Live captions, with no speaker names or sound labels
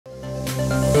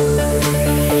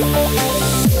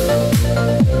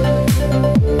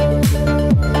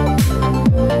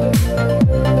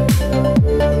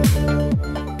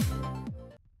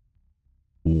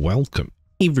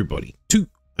everybody to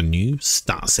a new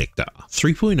Starsector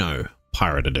 3.0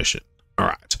 Pirate Edition.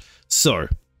 Alright, so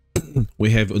we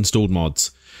have installed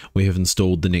mods. We have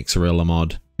installed the Nexarella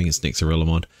mod. I think it's Nexarella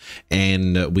mod.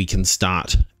 And we can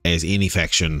start as any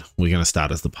faction. We're going to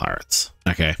start as the pirates.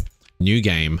 Okay, new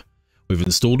game. We've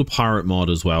installed a pirate mod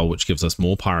as well, which gives us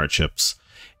more pirate ships.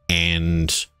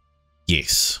 And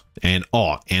yes, and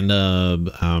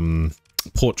a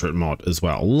portrait mod as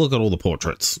well. Look at all the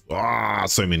portraits. Ah,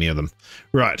 so many of them.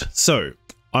 Right, so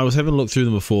I was having a look through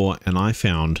them before and I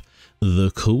found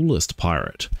the coolest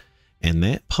pirate. And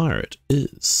that pirate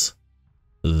is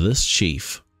this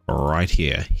chief right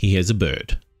here. He has a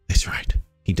bird. That's right,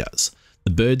 he does.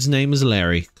 The bird's name is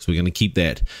Larry, because we're going to keep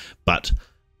that. But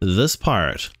this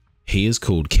pirate, he is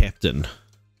called Captain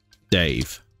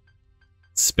Dave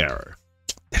Sparrow.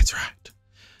 That's right.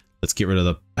 Let's get rid of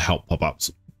the help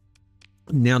pop-ups.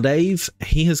 Now Dave,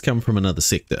 he has come from another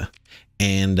sector,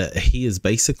 and he has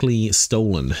basically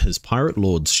stolen his pirate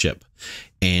lord's ship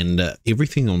and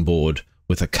everything on board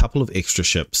with a couple of extra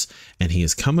ships, and he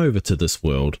has come over to this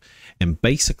world, and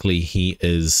basically he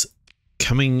is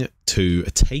coming to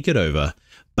take it over,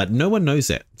 but no one knows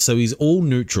that. So he's all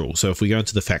neutral. So if we go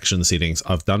into the faction settings,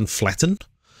 I've done flatten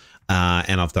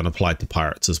and I've done applied to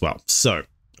pirates as well. So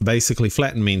basically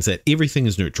flatten means that everything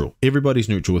is neutral. Everybody's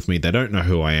neutral with me. They don't know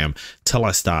who I am till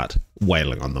I start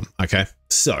wailing on them. Okay,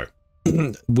 so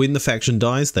when the faction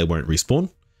dies, they won't respawn.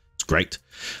 It's great.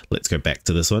 Let's go back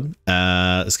to this one.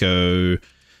 Let's go.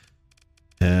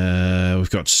 We've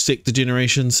got sector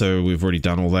generation, so we've already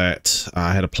done all that.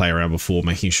 I had to play around before,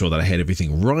 making sure that I had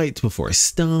everything right before I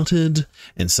started.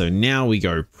 And so now we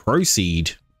go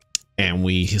proceed and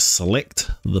we select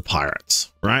the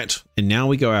pirates, right? And now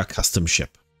we go our custom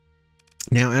ship.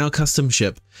 Now our custom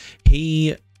ship,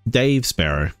 Dave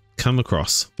Sparrow, come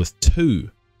across with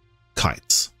 2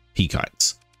 kites,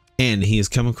 P-kites. And he has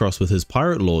come across with his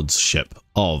Pirate Lord's ship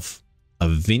of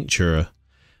Adventurer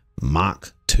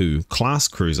Mark II class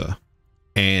cruiser.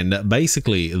 And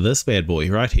basically this bad boy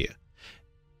right here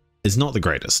is not the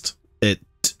greatest. It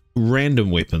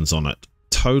random weapons on it.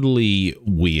 Totally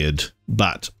weird,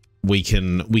 but we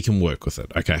can work with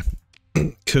it. Okay.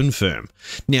 Confirm.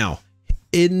 Now,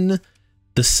 in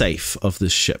the safe of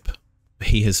this ship,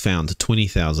 he has found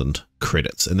 20,000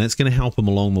 credits, and that's going to help him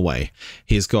along the way.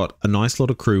 He's got a nice lot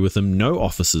of crew with him. No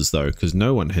officers though, because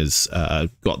no one has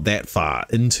got that far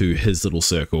into his little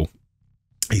circle.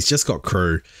 He's just got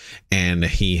crew, and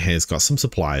he has got some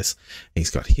supplies.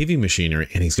 He's got heavy machinery,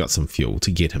 and he's got some fuel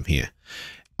to get him here.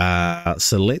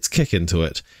 So let's kick into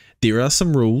it. There are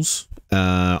some rules.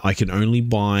 I can only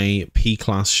buy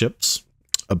P-class ships,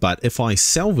 but if I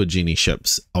salvage any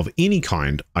ships of any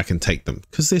kind, I can take them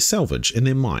because they're salvage and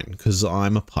they're mine because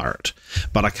I'm a pirate.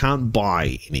 But I can't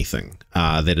buy anything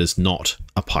that is not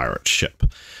a pirate ship.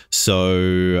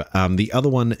 So the other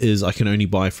one is I can only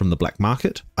buy from the black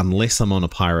market unless I'm on a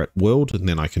pirate world, and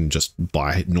then I can just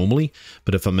buy it normally.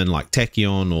 But if I'm in like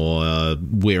Tachyon or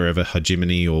wherever,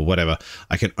 Hegemony or whatever,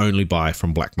 I can only buy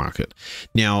from black market.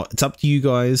 Now it's up to you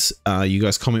guys. You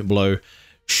guys comment below.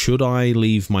 Should I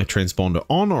leave my transponder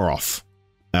on or off?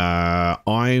 I'm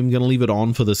going to leave it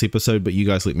on for this episode, but you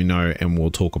guys let me know and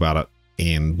we'll talk about it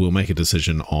and we'll make a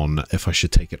decision on if I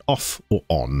should take it off or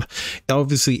on.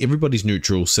 Obviously, everybody's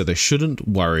neutral, so they shouldn't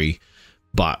worry,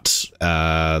 but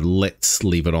let's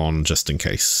leave it on just in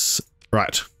case.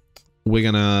 Right, we're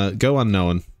going to go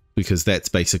unknown because that's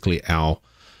basically our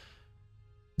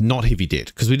not heavy debt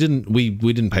because we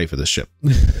didn't pay for this ship.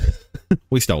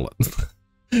 We stole it.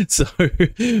 So,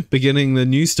 beginning the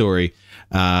new story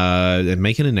and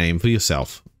making a name for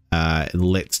yourself.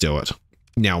 Let's do it.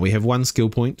 Now, we have 1 skill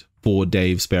point for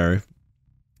Dave Sparrow.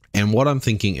 And what I'm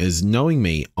thinking is, knowing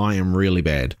me, I am really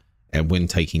bad at when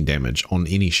taking damage on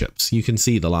any ships. You can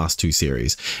see the last 2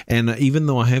 series. And even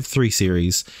though I have 3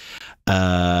 series,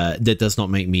 that does not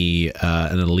make me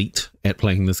an elite at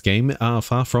playing this game.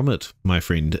 Far from it, my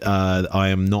friend. I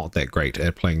am not that great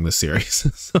at playing this series.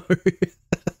 So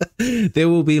there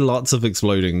will be lots of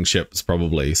exploding ships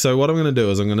probably. So what I'm going to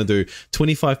do is I'm going to do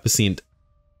 25%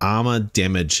 armor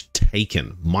damage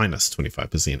taken, minus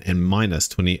 25%, and minus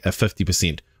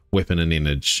 50% weapon and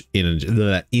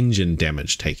engine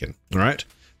damage taken. All right,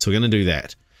 so we're going to do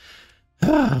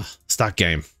that. Start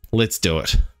game. Let's do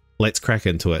it. Let's crack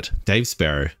into it. Dave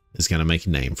Sparrow is going to make a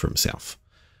name for himself.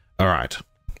 All right,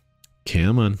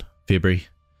 come on, February.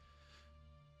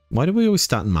 Why do we always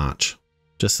start in March?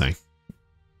 Just saying.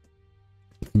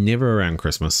 Never around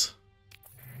Christmas.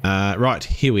 Right,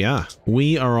 here we are.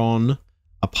 We are on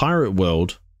a pirate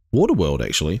world, water world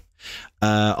actually,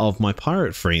 of my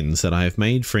pirate friends that I have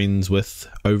made friends with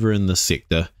over in this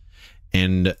sector.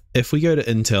 And if we go to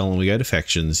Intel and we go to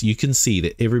factions, you can see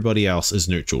that everybody else is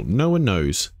neutral. No one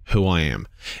knows who I am.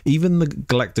 Even the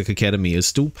Galactic Academy is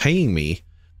still paying me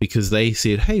because they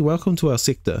said, hey, welcome to our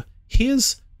sector.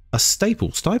 Here's a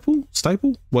staple,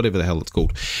 whatever the hell it's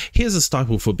called. Here's a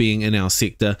staple for being in our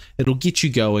sector. It'll get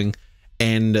you going.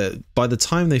 And by the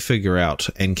time they figure out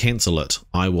and cancel it,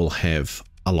 I will have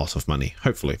a lot of money,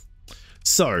 hopefully.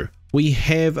 So we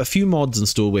have a few mods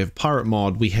installed. We have pirate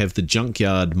mod, we have the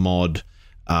junkyard mod,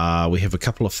 we have a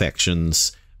couple of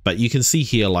factions, but you can see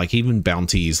here, like even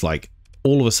bounties, like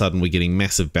all of a sudden we're getting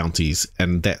massive bounties,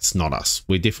 and that's not us.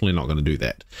 We're definitely not going to do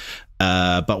that.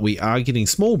 But we are getting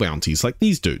small bounties like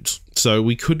these dudes. So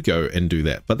we could go and do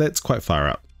that, but that's quite far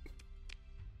out.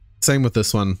 Same with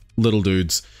this one, little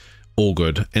dudes, all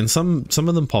good. And some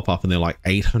of them pop up and they're like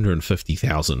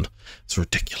 850,000. It's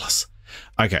ridiculous.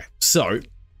 Okay, so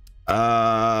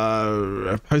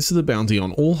posted the bounty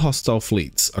on all hostile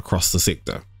fleets across the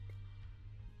sector.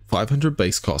 500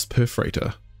 base cost per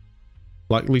freighter.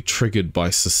 Likely triggered by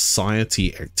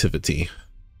society activity.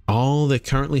 Oh, they're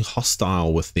currently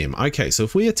hostile with them. Okay, so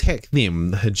if we attack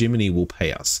them, the hegemony will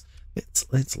pay us.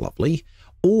 That's lovely.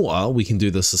 Or we can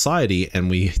do the society and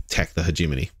we attack the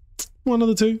hegemony. One of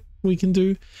the two we can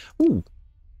do. Ooh,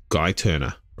 Guy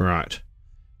Turner. Right.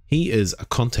 He is a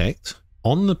contact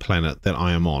on the planet that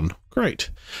I am on. Great.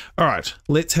 All right,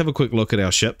 let's have a quick look at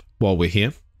our ship while we're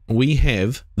here. We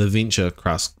have the Venture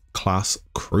class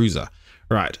cruiser.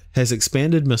 Right, has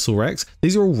expanded missile racks.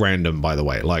 These are all random, by the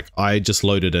way. Like, I just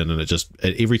loaded in and it just,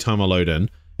 every time I load in,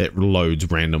 it loads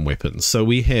random weapons. So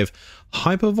we have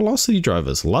hyper velocity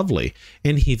drivers, lovely,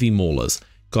 and heavy maulers.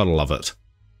 Gotta love it.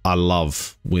 I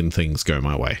love when things go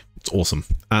my way. It's awesome.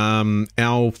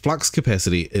 Our flux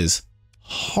capacity is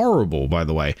horrible, by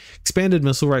the way. Expanded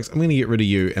missile racks. I'm going to get rid of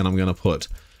you and I'm going to put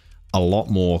a lot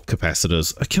more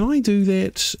capacitors. Can I do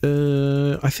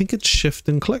that? I think it's shift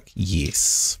and click.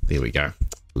 Yes, there we go.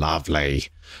 Lovely.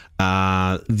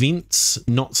 Vents,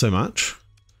 not so much,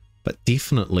 but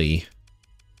definitely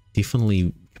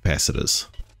capacitors.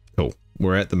 Cool.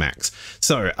 We're at the max.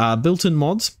 So built-in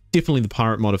mods, definitely the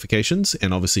pirate modifications,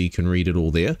 and obviously you can read it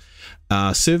all there.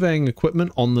 Surveying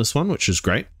equipment on this one, which is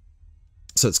great.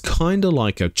 So it's kind of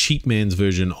like a cheap man's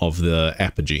version of the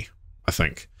Apogee, I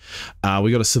think.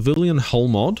 We got a civilian hull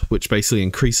mod, which basically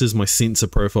increases my sensor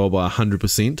profile by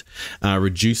 100%,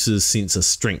 reduces sensor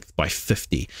strength by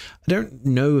 50. I don't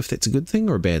know if that's a good thing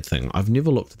or a bad thing. I've never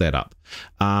looked that up.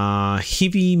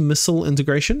 Heavy missile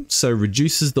integration, so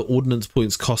reduces the ordnance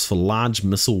points cost for large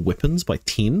missile weapons by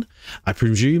 10. I'm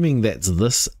presuming that's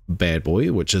this bad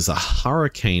boy, which is a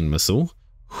hurricane missile.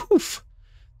 Whew,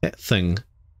 that thing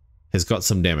has got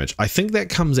some damage. I think that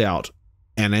comes out,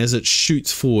 and as it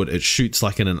shoots forward, it shoots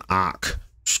like in an arc,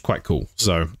 which is quite cool.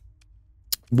 So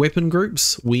weapon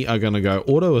groups, we are going to go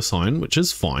auto assign, which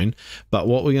is fine. But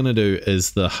what we're going to do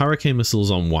is the hurricane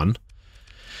missiles on 1,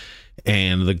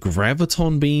 and the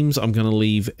graviton beams I'm going to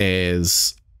leave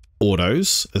as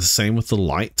autos. The same with the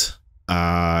light.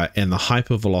 And the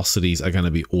hyper velocities are going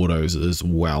to be autos as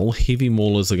well. Heavy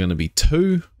maulers are going to be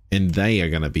 2, and they are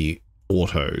going to be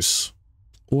autos.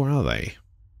 Or are they?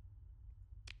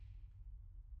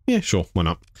 Yeah, sure, why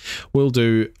not? We'll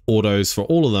do autos for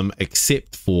all of them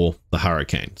except for the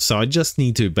hurricane. So I just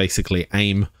need to basically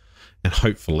aim and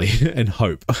hopefully, and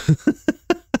hope.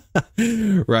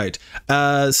 Right,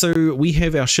 so we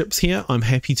have our ships here. I'm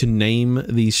happy to name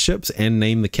these ships and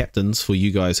name the captains for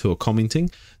you guys who are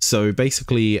commenting. So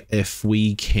basically, if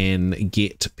we can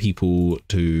get people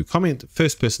to comment,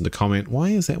 first person to comment. Why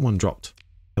is that one dropped?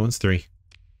 That one's 3.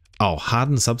 Oh,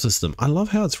 hardened subsystem. I love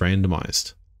how it's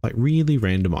randomized. Like really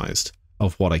randomized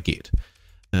of what I get.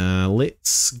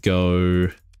 Let's go.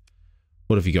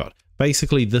 What have you got?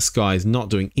 Basically, this guy is not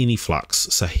doing any flux,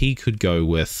 so he could go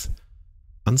with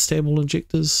unstable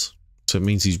injectors. So it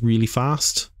means he's really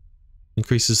fast.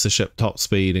 Increases the ship top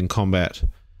speed in combat.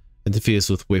 Interferes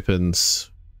with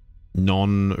weapons.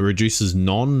 Reduces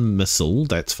non-missile.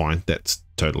 That's fine. That's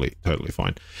totally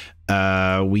fine.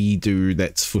 We do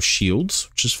that's for shields,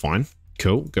 which is fine.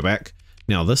 Cool. Go back.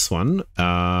 Now this one,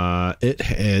 it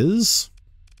has,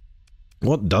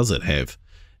 what does it have?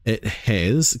 It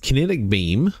has kinetic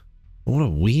beam. What a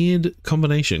weird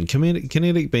combination.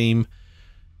 Kinetic beam,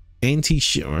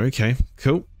 anti-shield. Okay,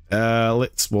 cool.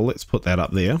 Let's put that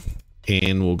up there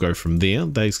and we'll go from there.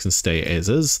 These can stay as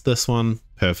is. This one,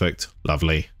 perfect,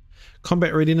 lovely.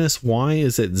 Combat readiness, why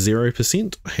is it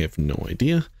 0%? I have no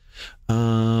idea.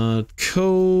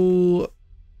 Cool.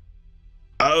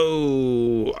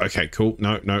 Oh, okay, cool.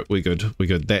 No, we're good. We're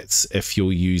good. That's if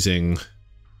you're using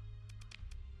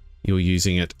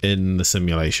it in the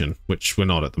simulation, which we're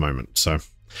not at the moment. So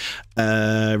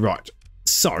Right.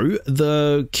 So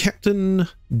the Captain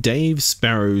Dave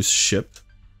Sparrow's ship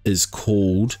is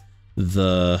called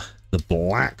the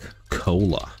Black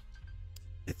Cola.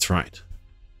 That's right.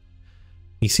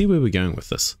 You see where we're going with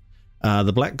this?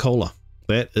 The Black Cola.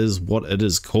 That is what it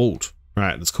is called.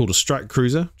 Right. It's called a strike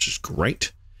cruiser, which is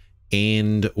great.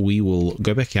 And we will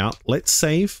go back out. Let's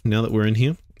save now that we're in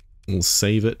here. We'll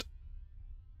save it.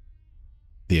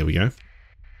 There we go.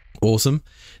 Awesome.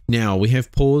 Now we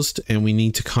have paused and we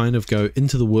need to kind of go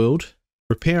into the world,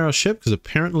 repair our ship, because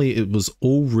apparently it was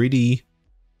already...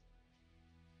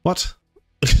 What?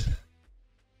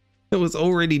 It was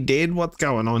already dead? What's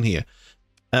going on here?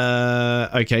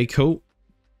 Okay, cool.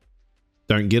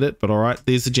 Don't get it, but all right.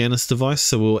 There's the Janus device,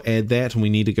 so we'll add that, and we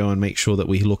need to go and make sure that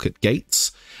we look at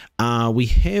gates. We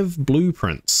have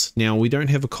blueprints. Now, we don't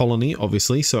have a colony,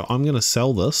 obviously, so I'm going to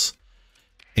sell this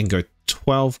and go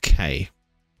 12k.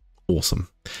 Awesome.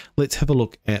 Let's have a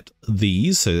look at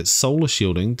these. So that's solar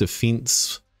shielding,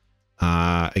 defense,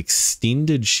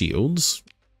 extended shields.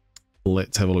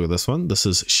 Let's have a look at this one. This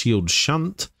is shield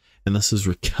shunt, and this is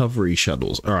recovery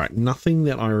shuttles. All right, nothing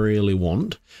that I really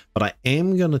want, but I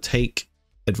am going to take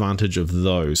advantage of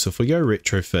those. So if we go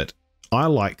retrofit, I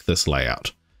like this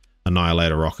layout.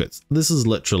 Annihilator rockets. This is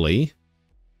literally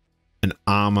an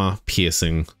armor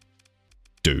piercing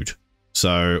dude.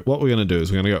 So what we're going to do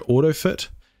is we're going to go auto fit.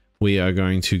 We are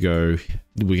going to go,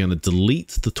 we're going to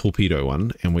delete the torpedo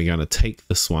one, and we're going to take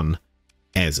this one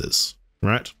as is,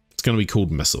 right? It's going to be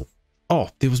called missile. Oh,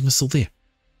 there was missile there.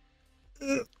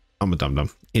 I'm a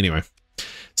dum-dum. Anyway,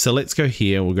 so let's go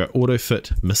here. We'll go auto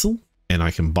fit missile, and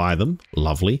I can buy them.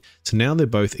 Lovely. So now they're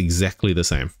both exactly the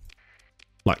same.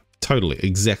 Like totally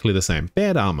exactly the same.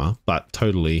 Bad armor, but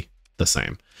totally the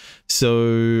same.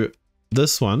 So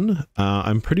this one,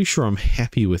 I'm pretty sure I'm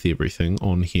happy with everything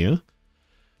on here.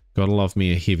 Gotta love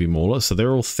me a heavy mauler. So they're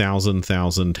all 1,000.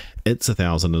 It's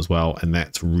 1,000 as well, and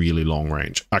that's really long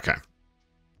range. Okay.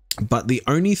 But the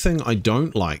only thing I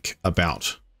don't like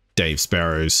about Dave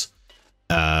Sparrow's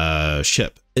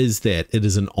ship is that it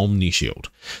is an omni shield.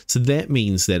 So that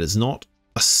means that it's not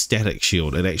a static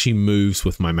shield. It actually moves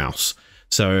with my mouse.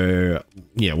 So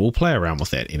yeah, we'll play around with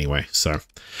that anyway. So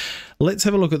let's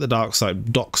have a look at the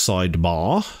dockside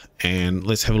bar, and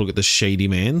let's have a look at the shady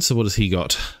man. So what has he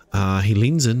got? He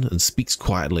leans in and speaks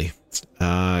quietly.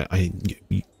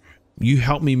 You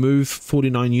help me move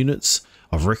 49 units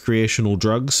of recreational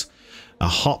drugs, a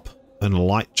hop and a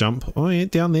light jump. Oh yeah,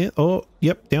 down there. Oh,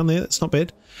 yep, down there. That's not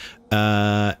bad.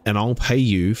 And I'll pay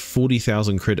you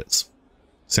 40,000 credits.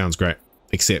 Sounds great.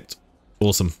 Accept.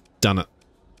 Awesome. Done it.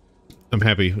 I'm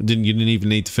happy. You didn't even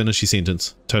need to finish your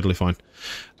sentence. Totally fine.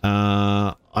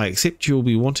 I accept you'll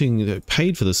be wanting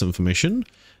paid for this information.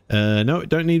 No,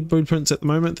 don't need blueprints at the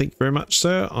moment. Thank you very much,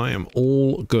 sir. I am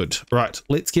all good. Right,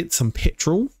 let's get some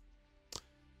petrol.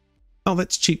 Oh,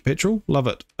 that's cheap petrol. Love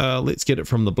it. Let's get it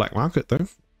from the black market, though.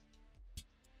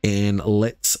 And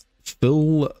let's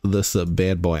fill this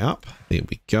bad boy up. There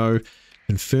we go.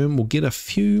 Confirm. We'll get a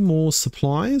few more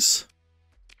supplies.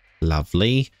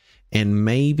 Lovely. And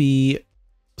maybe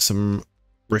some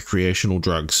recreational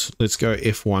drugs. Let's go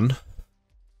F1.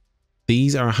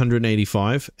 These are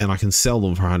 185, and I can sell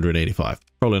them for 185.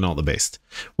 Probably not the best.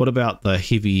 What about the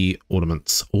heavy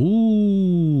ornaments?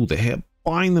 Ooh, they're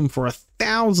buying them for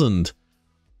 1,000.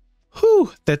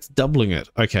 Whew, that's doubling it.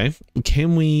 Okay,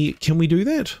 can we do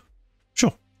that?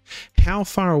 Sure. How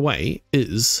far away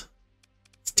is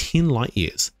 10 light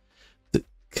years? The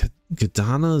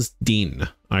Gadana's Den.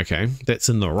 Okay, that's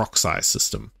in the rock size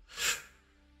system.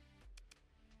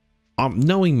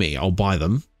 Knowing me, I'll buy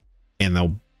them, and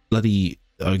they'll bloody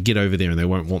get over there and they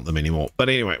won't want them anymore. But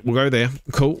anyway, we'll go there.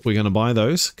 Cool. We're going to buy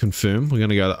those. Confirm. We're going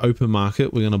to go to open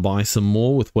market. We're going to buy some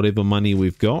more with whatever money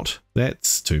we've got.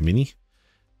 That's too many.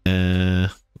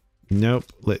 Nope.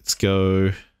 Let's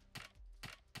go.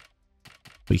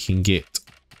 We can get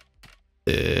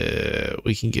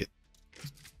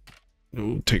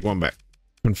we'll take one back.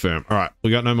 Confirm. All right.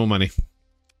 We got no more money.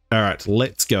 All right.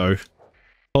 Let's go.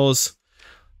 Pause.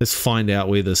 Let's find out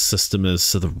where this system is.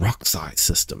 So the Rocksai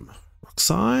system.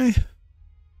 Rocksai?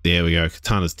 There we go.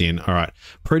 Katana's Den. All right.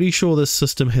 Pretty sure this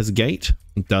system has a gate.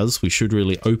 It does. We should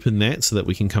really open that so that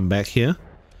we can come back here.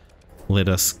 Let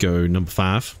us go number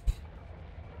 5.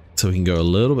 So we can go a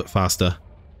little bit faster.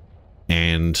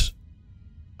 And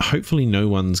hopefully no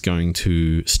one's going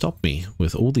to stop me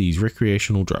with all these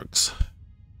recreational drugs.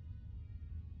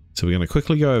 So we're going to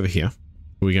quickly go over here.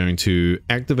 We're going to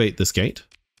activate this gate.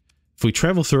 If we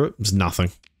travel through it, it's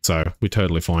nothing. So we're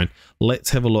totally fine. Let's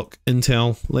have a look.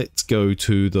 Intel. Let's go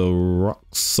to the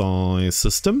Rocksai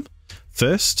system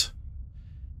first.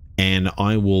 and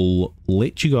I will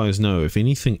let you guys know if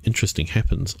anything interesting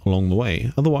happens along the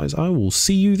way. Otherwise, I will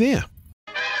see you there.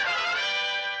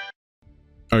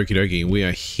 Okie dokie, we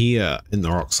are here in the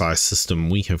rock size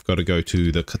system. We have got to go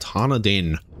to the Katana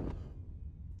Den.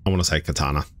 I want to say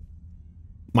Katana.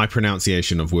 My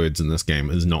pronunciation of words in this game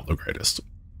is not the greatest.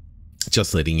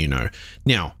 Just letting you know.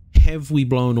 Now, have we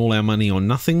blown all our money on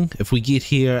nothing? If we get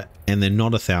here and they're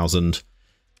not 1,000,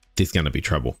 there's going to be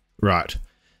trouble. Right.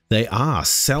 They are.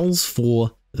 Sells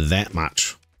for that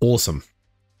much. Awesome.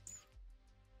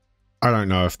 I don't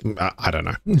know if... I don't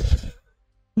know.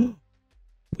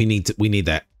 We need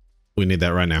that. We need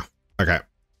that right now. Okay.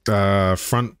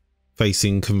 Front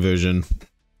facing conversion.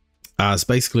 It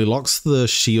basically locks the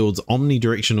shield's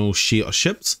omnidirectional shield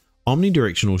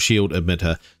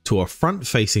emitter to a front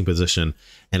facing position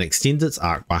and extends its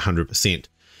arc by 100%.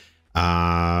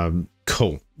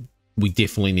 Cool. We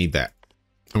definitely need that.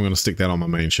 I'm going to stick that on my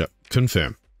main ship.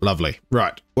 Confirm. Lovely.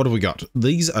 Right. What have we got?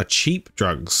 These are cheap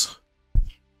drugs.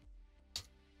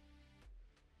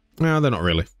 No, they're not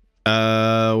really.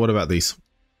 What about these?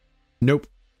 Nope.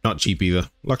 Not cheap either.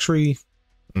 Luxury.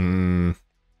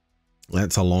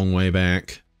 That's a long way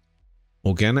back.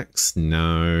 Organics?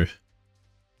 No.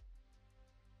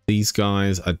 These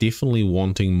guys are definitely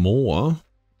wanting more,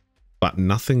 but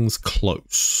nothing's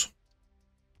close.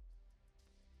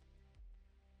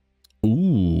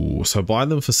 Ooh, so buy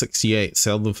them for 68,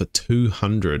 sell them for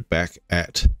 200 back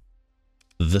at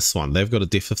this one. They've got a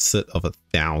deficit of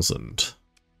 1,000.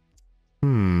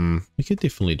 We could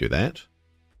definitely do that.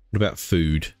 What about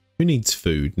food? Who needs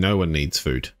food? No one needs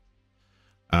food.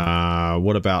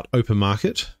 What about open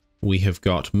market? We have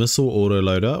got missile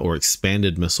autoloader or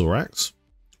expanded missile racks.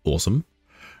 Awesome.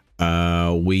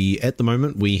 At the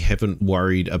moment, we haven't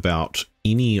worried about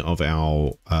any of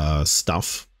our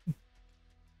stuff.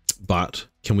 But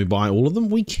can we buy all of them?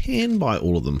 We can buy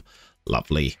all of them.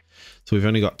 Lovely. So we've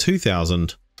only got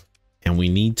 2,000 and we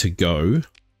need to go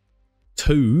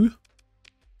to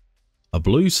a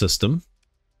blue system,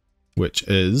 which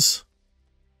is,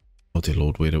 oh dear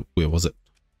Lord, where was it?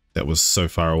 That was so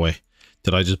far away.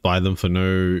 Did I just buy them for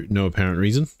no apparent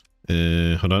reason?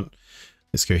 Hold on.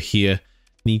 Let's go here.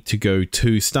 Need to go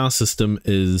to star system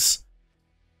is,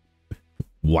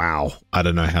 wow, I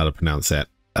don't know how to pronounce that.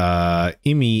 MENMOS.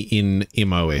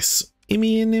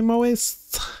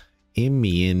 MENMOS?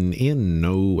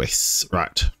 MENMOS.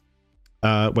 Right.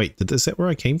 Wait, is that where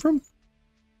I came from?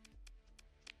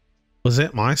 Was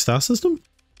that my star system?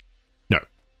 No.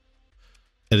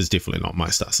 It is definitely not my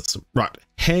star system. Right.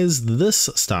 Has this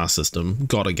star system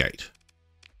got a gate?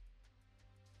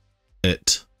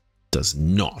 It does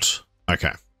not.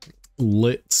 Okay.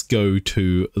 Let's go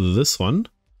to this one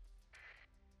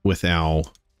with our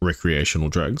recreational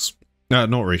drugs. Not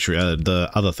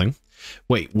the other thing.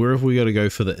 Wait, where have we got to go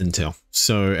for the intel?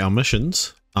 So our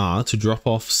missions are to drop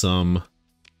off some...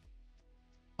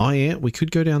 Oh yeah, we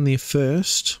could go down there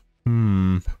first.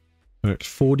 We're at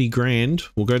 40 grand.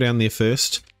 We'll go down there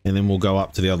first and then we'll go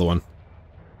up to the other one.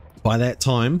 By that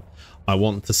time, I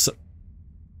want to...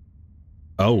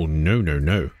 Oh,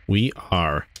 no. We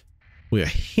are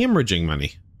hemorrhaging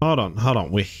money. Hold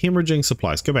on. We're hemorrhaging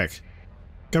supplies. Go back.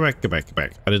 Go back.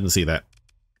 I didn't see that.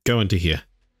 Go into here.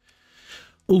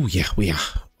 Oh yeah, we are.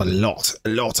 A lot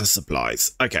of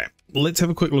supplies. Okay, let's have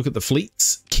a quick look at the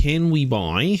fleets. Can we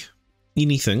buy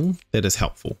anything that is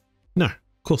helpful? No,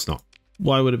 of course not.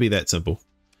 Why would it be that simple?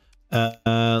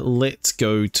 Let's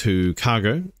go to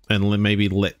cargo and maybe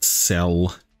let's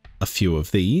sell a few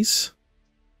of these.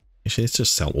 Actually, let's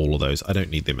just sell all of those. I don't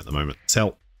need them at the moment.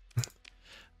 Sell.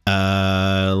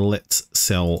 Let's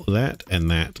sell that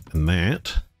and that and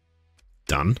that.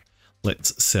 Done.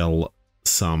 Let's sell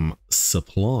some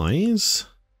supplies.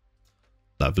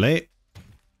 Lovely.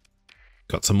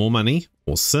 Got some more money.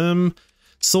 Awesome.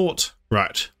 Sort.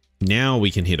 Right. Now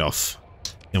we can head off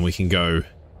and we can go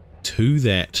to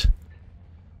that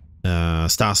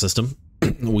star system.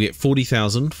 We'll get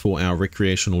 40,000 for our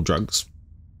recreational drugs.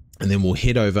 And then we'll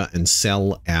head over and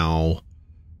sell our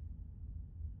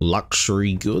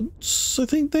luxury goods, I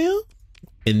think they are.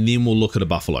 And then we'll look at a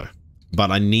buffalo. But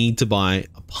I need to buy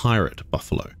a pirate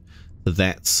buffalo. So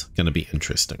that's going to be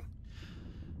interesting.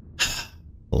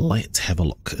 Let's have a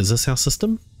look. Is this our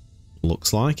system?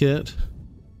 Looks like it.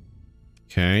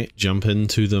 Okay, jump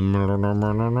into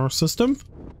the system.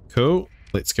 Cool.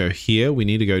 Let's go here. We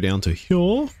need to go down to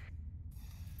here.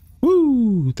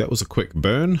 Woo! That was a quick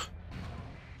burn.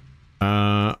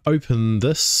 Open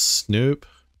this. Nope.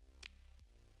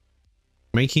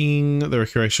 Making the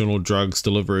recreational drugs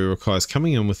delivery requires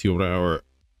coming in with your hour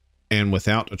and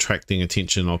without attracting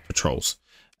attention of patrols.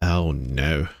 Oh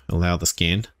no. Allow the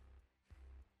scan.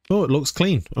 Oh, it looks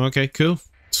clean. Okay, cool.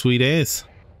 Sweet as.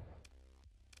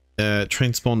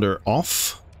 Transponder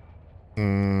off.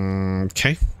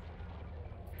 Okay.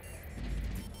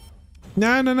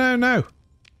 No, no, no, no.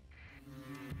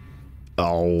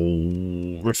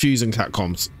 Oh, refusing cut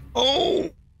comms. Oh,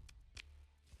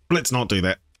 let's not do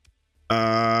that.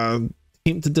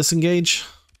 Attempt to disengage.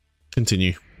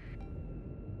 Continue.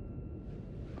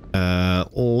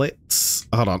 Let's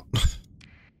hold on.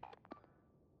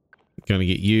 Gonna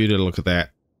get you to look at that,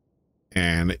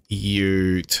 and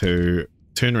you to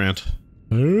turn around.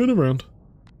 Turn around.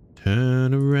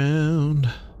 Turn around.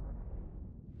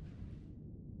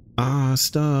 I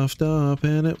stuffed up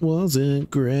and it wasn't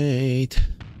great.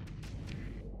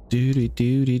 Do do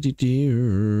do do do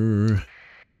do.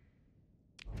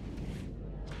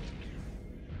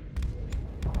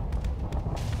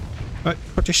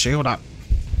 Put your shield up.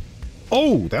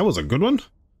 Oh, that was a good one.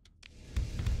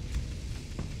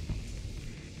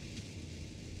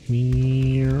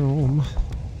 Meow.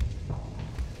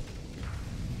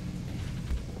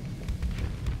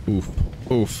 Oof,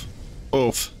 oof,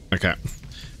 oof. Okay.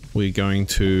 We're going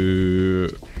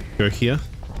to go here.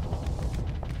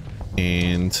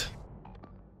 And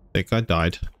that guy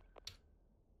died.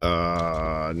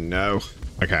 No.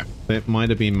 Okay. That might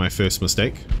have been my first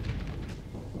mistake.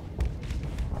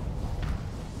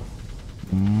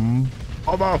 I'm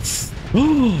off.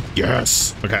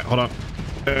 Yes. Okay, hold on.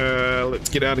 Let's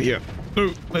get out of here.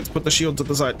 Oh, let's put the shield to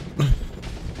the side.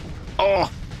 Oh,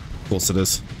 of course it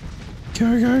is.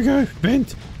 Go, go, go.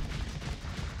 Vent.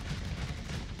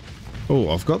 Oh,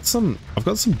 I've got some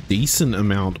decent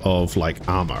amount of like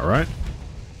armor, right?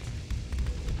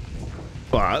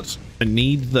 But I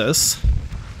need this.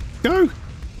 Go.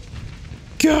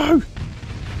 Go.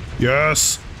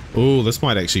 Yes. Oh, this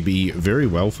might actually be very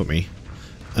well for me.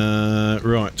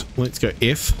 Right, let's go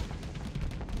F.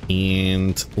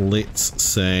 And let's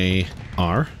say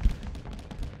R.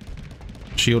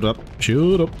 Shield up,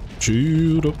 shield up,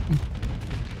 shield up.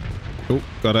 Oh,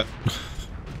 got it.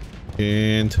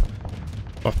 And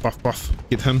buff, buff, buff.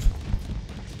 Get him.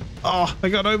 Oh, I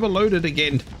got overloaded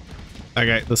again.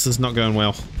 Okay, this is not going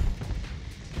well.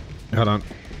 Hold on.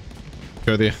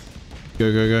 Go there.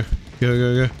 Go, go, go. Go,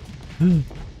 go, go.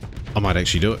 I might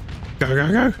actually do it. Go,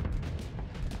 go, go.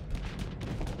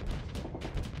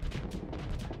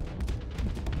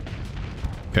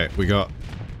 Okay, we got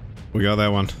that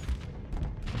one.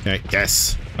 Okay,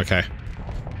 yes. Okay.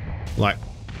 Like,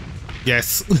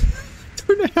 yes.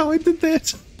 Don't know how I did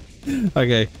that.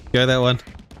 Okay, go that one.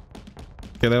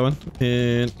 Go that one.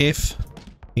 And F.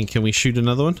 And can we shoot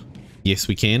another one? Yes,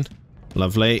 we can.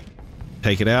 Lovely.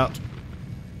 Take it out.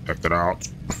 Take it out.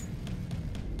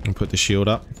 And put the shield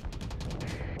up.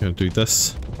 Gonna do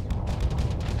this.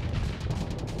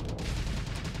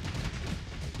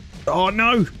 Oh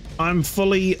no! I'm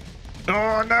fully...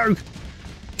 Oh no!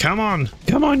 Come on!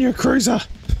 Come on, you cruiser!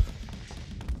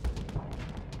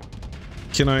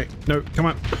 Can I... No, come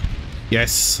on.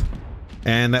 Yes.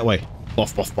 And that way.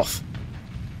 Boff, boff, boff.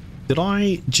 Did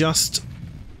I just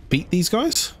beat these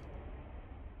guys?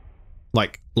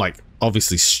 Like,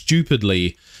 obviously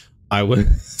stupidly, I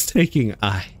was taking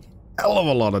a hell of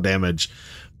a lot of damage,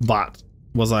 but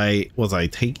did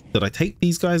I take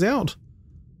these guys out?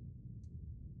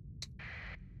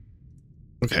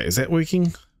 Okay, is that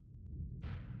working?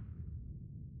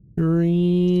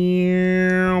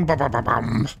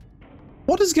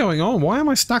 What is going on? Why am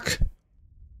I stuck?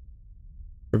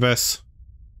 Reverse.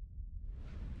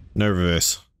 No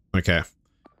reverse. Okay.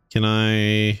 Can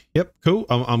I... Yep, cool.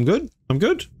 I'm good. I'm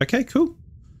good. Okay, cool.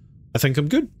 I think I'm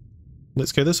good.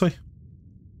 Let's go this way.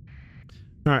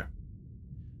 Alright.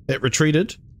 It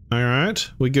retreated. Alright.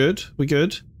 We're good. We're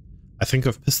good. I think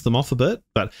I've pissed them off a bit,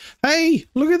 but hey,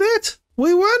 look at that.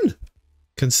 We won.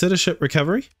 Consider ship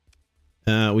recovery.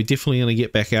 We definitely going to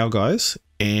get back our guys.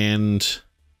 And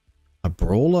a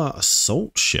brawler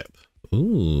assault ship.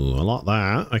 Ooh, I like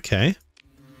that. Okay.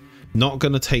 Not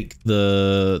going to take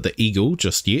the Eagle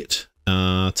just yet.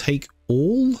 Take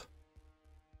all.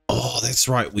 Oh, that's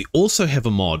right. We also have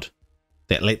a mod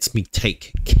that lets me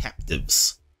take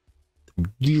captives.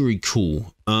 Very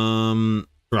cool.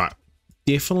 Right.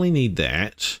 Definitely need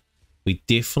that. We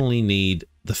definitely need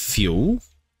the fuel.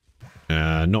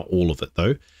 Not all of it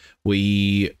though.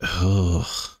 We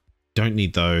don't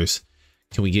need those.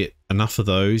 Can we get enough of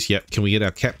those? Yep. Can we get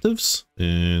our captives?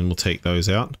 And we'll take those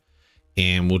out.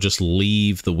 And we'll just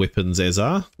leave the weapons as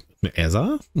are.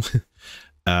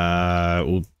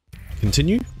 We'll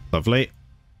continue. Lovely.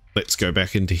 Let's go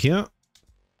back into here.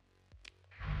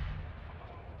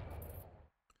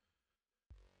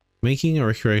 Making a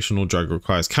recreational drug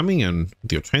requires coming in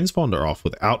with your transponder off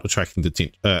without attracting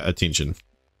attention.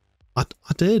 I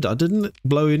did. I didn't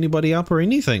blow anybody up or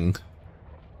anything.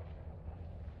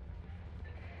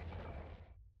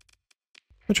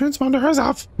 The transponder is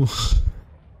off.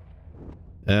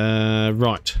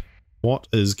 Right. What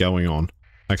is going on?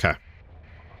 Okay.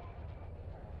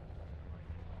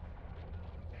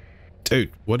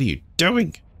 Dude, what are you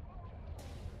doing?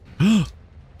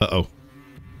 Uh-oh.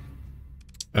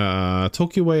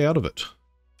 Talk your way out of it.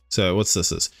 So, what's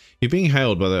this? You're being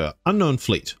hailed by the unknown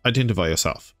fleet. Identify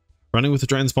yourself. Running with the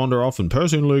transponder off and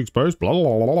personally exposed, blah, blah,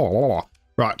 blah, blah, blah, blah.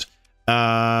 Right.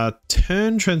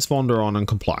 Turn transponder on and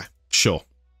comply. Sure.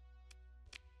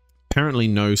 Apparently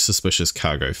no suspicious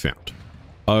cargo found.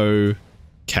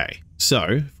 Okay. So,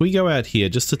 if we go out here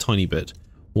just a tiny bit,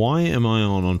 why am I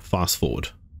on fast forward?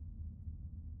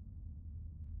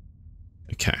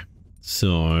 Okay.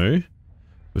 So,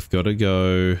 we've got to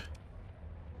go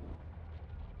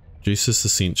reduces the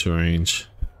sensor range.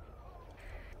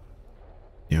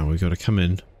 Yeah, we got to come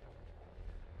in.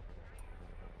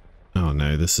 Oh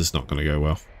no, this is not going to go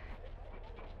well.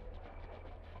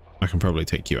 I can probably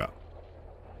take you out.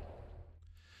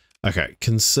 Okay,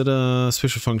 consider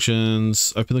special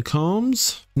functions. Open the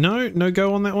comms. No, no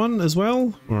go on that one as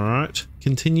well. All right,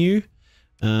 continue.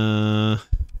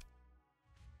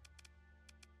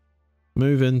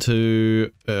 Move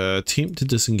into attempt to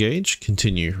disengage.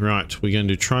 Continue. Right, we're going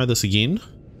to try this again.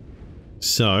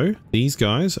 So these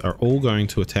guys are all going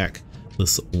to attack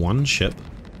this one ship.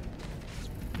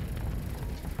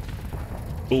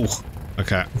 Oh,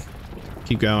 okay.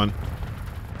 Keep going.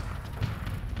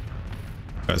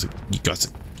 You guys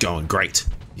are going great.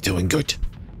 You're doing good.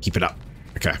 Keep it up.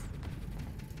 Okay.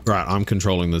 Right, I'm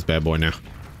controlling this bad boy now.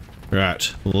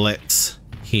 Right, let's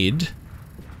head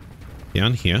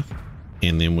down here.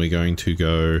 And then we're going to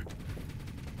go...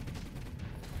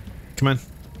 Come on.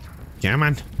 Come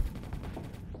on.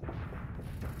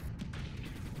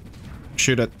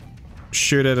 Shoot it.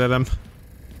 Shoot it at him.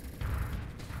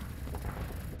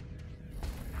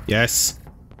 Yes.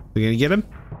 We're gonna get him?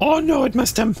 Oh no, it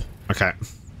missed him. Okay.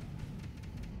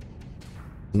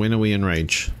 When are we in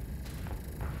range?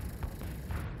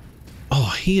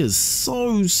 Oh, he is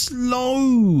so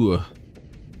slow.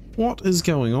 What is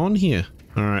going on here?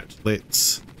 Alright,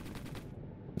 let's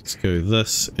go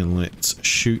this and let's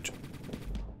shoot.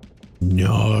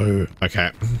 No.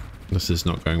 Okay. This is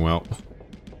not going well.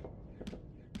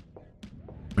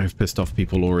 I've pissed off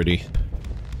people already.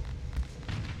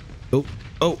 Oh,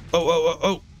 oh, oh, oh, oh,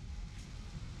 oh.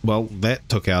 Well, that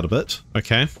took out a bit.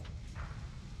 Okay.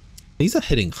 These are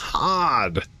hitting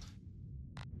hard.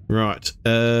 Right.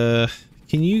 Can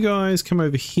you guys come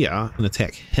over here and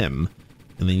attack him?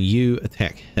 And then you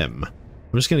attack him.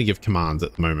 I'm just going to give commands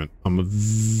at the moment. I'm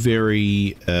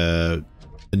very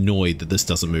annoyed that this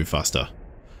doesn't move faster.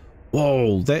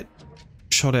 Whoa, that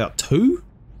shot out two?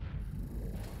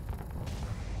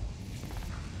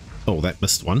 Oh, that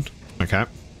missed one. Okay.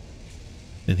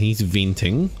 And he's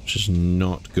venting, which is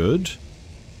not good.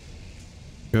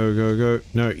 Go, go, go.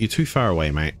 No, you're too far away,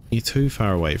 mate. You're too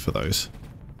far away for those.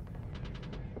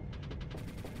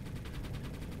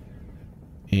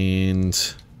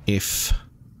 And if...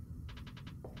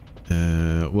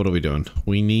 what are we doing?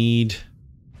 We need...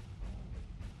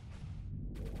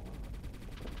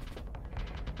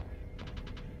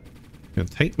 I'm going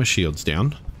to take my shields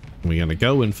down. And we're going to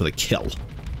go in for the kill.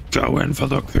 Go in for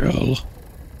the kill.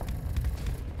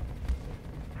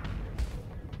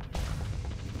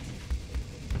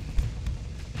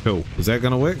 Cool. Is that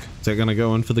going to work? Is that going to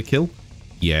go in for the kill?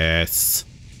 Yes.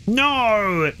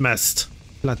 No, it missed.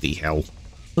 Bloody hell.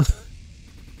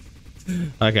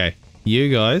 Okay.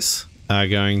 You guys are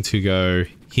going to go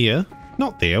here.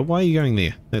 Not there. Why are you going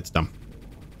there? That's dumb.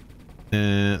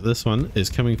 This one is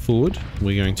coming forward.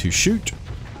 We're going to shoot.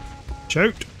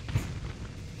 Shoot.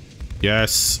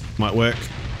 Yes. Might work.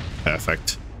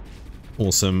 Perfect.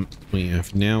 Awesome. We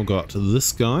have now got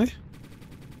this guy.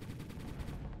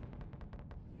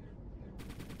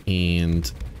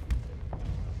 And...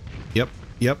 Yep.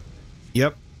 Yep.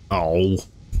 Yep. Oh.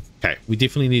 Okay. We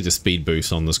definitely need a speed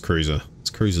boost on this cruiser. This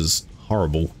cruiser's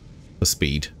horrible for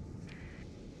speed.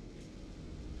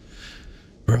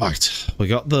 Right. We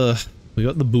got the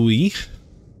buoy.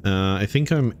 I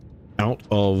think I'm out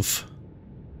of...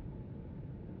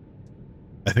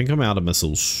 I think I'm out of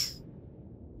missiles.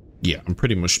 Yeah, I'm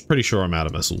pretty sure I'm out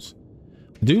of missiles.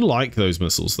 I do like those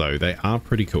missiles though. They are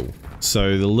pretty cool.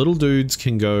 So the little dudes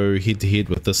can go head to head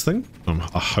with this thing.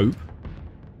 I hope.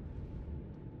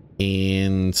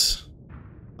 And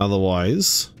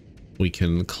otherwise we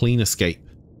can clean escape.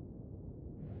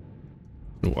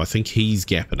 Oh, I think he's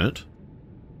gapping it.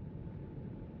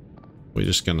 We're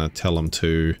just gonna tell him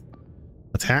to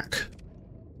attack.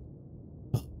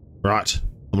 Right.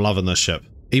 I'm loving this ship.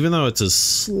 Even though it's as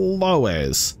slow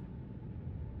as.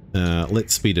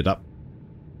 Let's speed it up.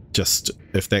 Just,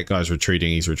 if that guy's retreating,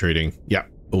 he's retreating. Yep,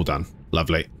 all done.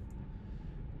 Lovely.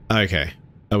 Okay.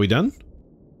 Are we done?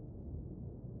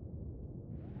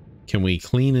 Can we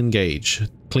clean engage?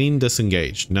 Clean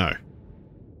disengage? No.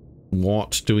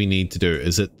 What do we need to do?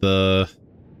 Is it the...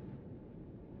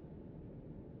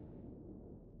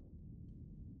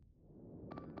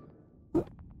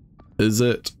 Is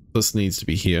it... This needs to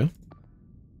be here.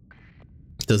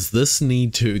 Does this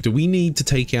need to... Do we need to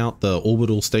take out the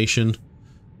orbital station?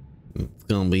 It's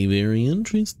gonna be very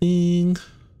interesting.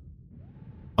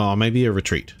 Oh, maybe a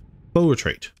retreat. Full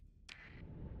retreat.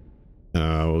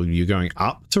 You're going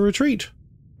up to retreat?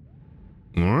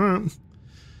 Alright.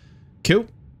 Cool.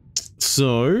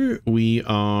 So, we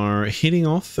are heading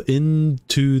off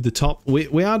into the top.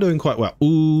 We are doing quite well.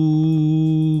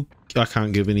 Ooh, I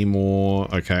can't give any more.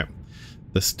 Okay.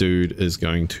 This dude is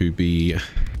going to be...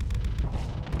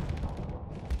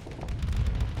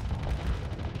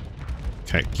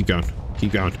 Okay, keep going.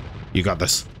 Keep going. You got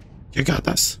this. You got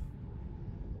this.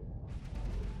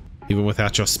 Even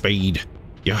without your speed,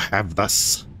 you have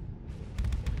this.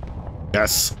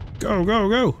 Yes. Go, go,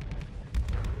 go.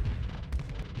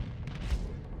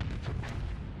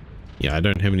 Yeah, I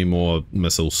don't have any more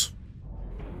missiles.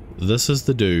 This is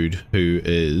the dude who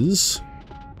is...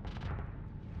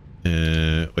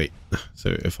 wait. So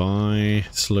if I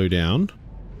slow down...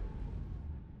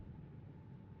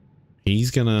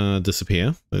 He's gonna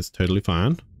disappear. That's totally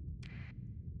fine.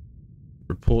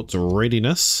 Reports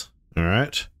readiness.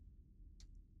 Alright.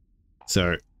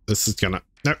 So, this is gonna...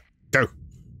 No, go.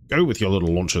 Go with your little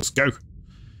launchers. Go.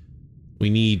 We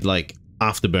need, like,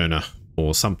 afterburner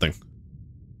or something.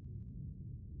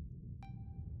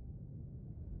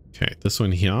 Okay, this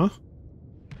one here.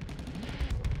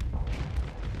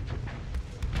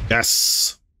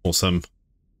 Yes! Awesome.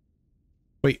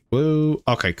 Wait, whoa.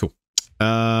 Okay, cool.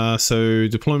 So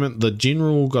deployment, the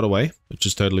general got away, which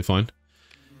is totally fine.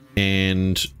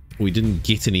 And we didn't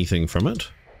get anything from it.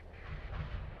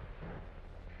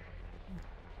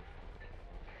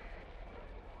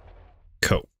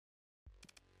 Cool.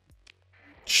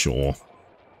 Sure.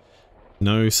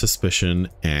 No suspicion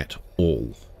at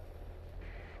all.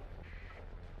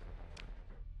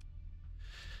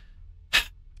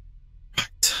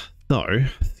 Right. So,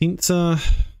 sensor...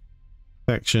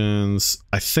 Factions.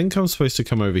 I think I'm supposed to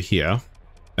come over here.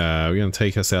 We're going to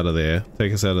take us out of there.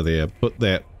 Take us out of there. Put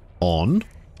that on.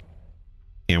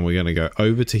 And we're going to go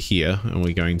over to here. And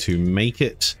we're going to make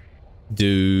it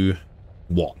do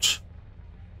what?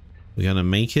 We're going to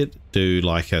make it do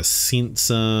like a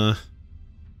sensor.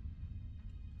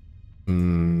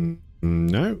 No.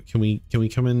 Can we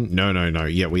come in? No, no, no.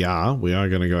 Yeah, we are. We are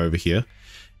going to go over here.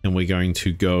 And we're going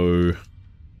to go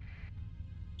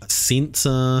a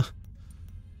sensor.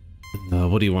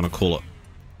 What do you want to call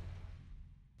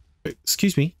it?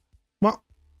 Excuse me. What?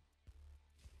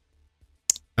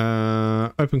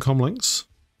 Open comlinks.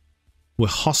 We're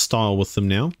hostile with them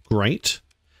now. Great.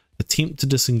 Attempt to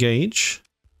disengage.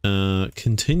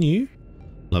 Continue.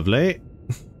 Lovely.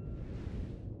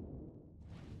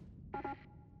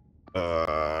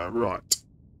 Right.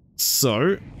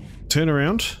 So, turn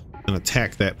around and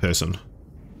attack that person.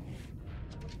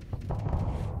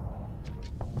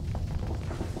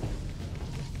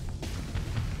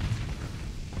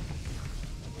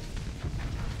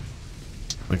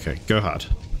 Okay, go hard.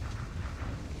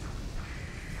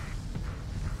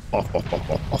 Off, off,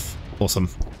 off, off, off. Awesome.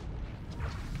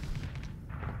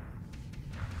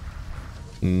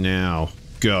 Now,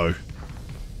 go.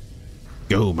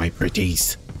 Go, my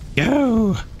pretties.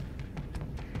 Go!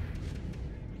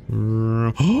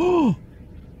 Oh!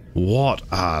 What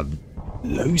a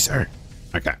loser.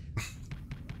 Okay.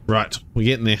 Right, we're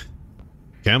getting there.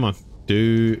 Come on.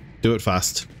 Do it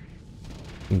fast.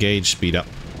 Engage, speed up.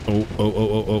 Oh, oh, oh,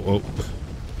 oh, oh, oh.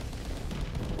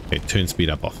 Okay, turn speed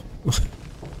up off.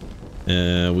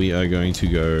 We are going to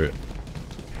go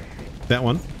that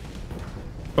one.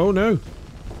 Oh no.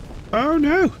 Oh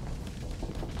no.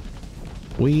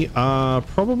 We are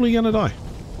probably gonna die.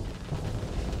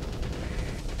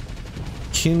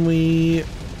 Can we...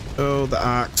 Oh, the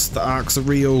arcs are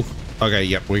real. Okay,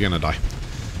 yep, we're gonna die.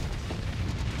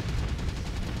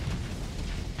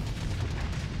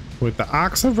 With the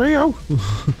arcs are real.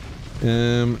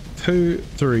 2,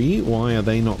 3, why are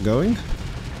they not going?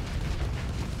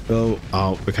 Oh,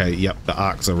 okay, yep, the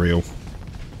arcs are real.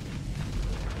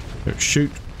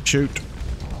 Shoot, shoot.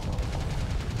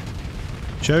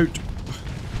 Shoot.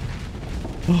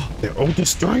 Oh, they're all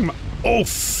destroying my... Oh,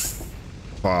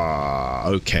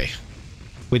 okay.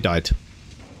 We died.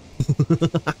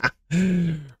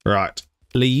 Right.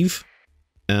 Leave.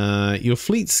 Your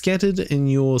fleet scattered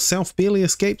and yourself barely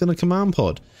escaped in a command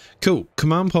pod. Cool.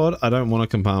 Command pod. I don't want a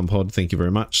command pod. Thank you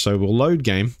very much. So we'll load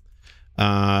game.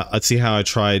 Let's see how I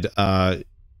tried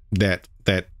that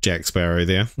Jack Sparrow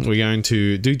there. We're going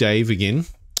to do Dave again.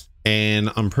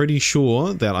 And I'm pretty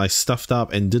sure that I stuffed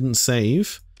up and didn't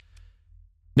save.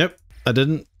 Nope, I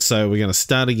didn't. So we're going to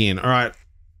start again. All right.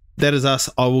 That is us.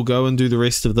 I will go and do the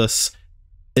rest of this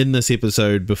in this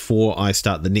episode before I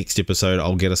start the next episode.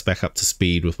 I'll get us back up to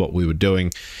speed with what we were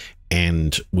doing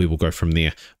and we will go from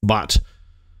there. But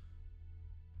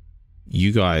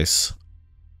you guys,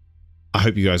 I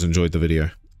hope you guys enjoyed the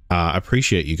video. I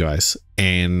appreciate you guys,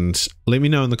 and let me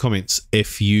know in the comments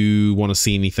if you want to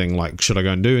see anything. Like, should I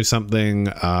go and do something?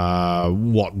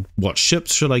 What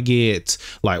ships should I get?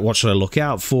 Like, what should I look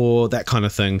out for? That kind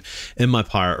of thing in my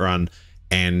pirate run,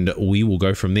 and we will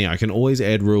go from there. I can always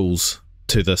add rules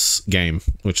to this game,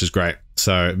 which is great.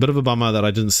 So a bit of a bummer that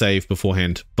I didn't save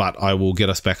beforehand, but I will get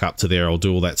us back up to there. I'll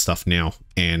do all that stuff now,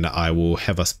 and I will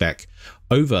have us back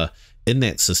over in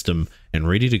that system and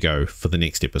ready to go for the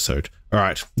next episode. All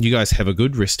right, you guys have a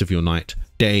good rest of your night,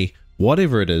 day,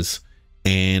 whatever it is,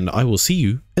 and I will see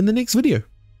you in the next video.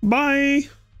 Bye.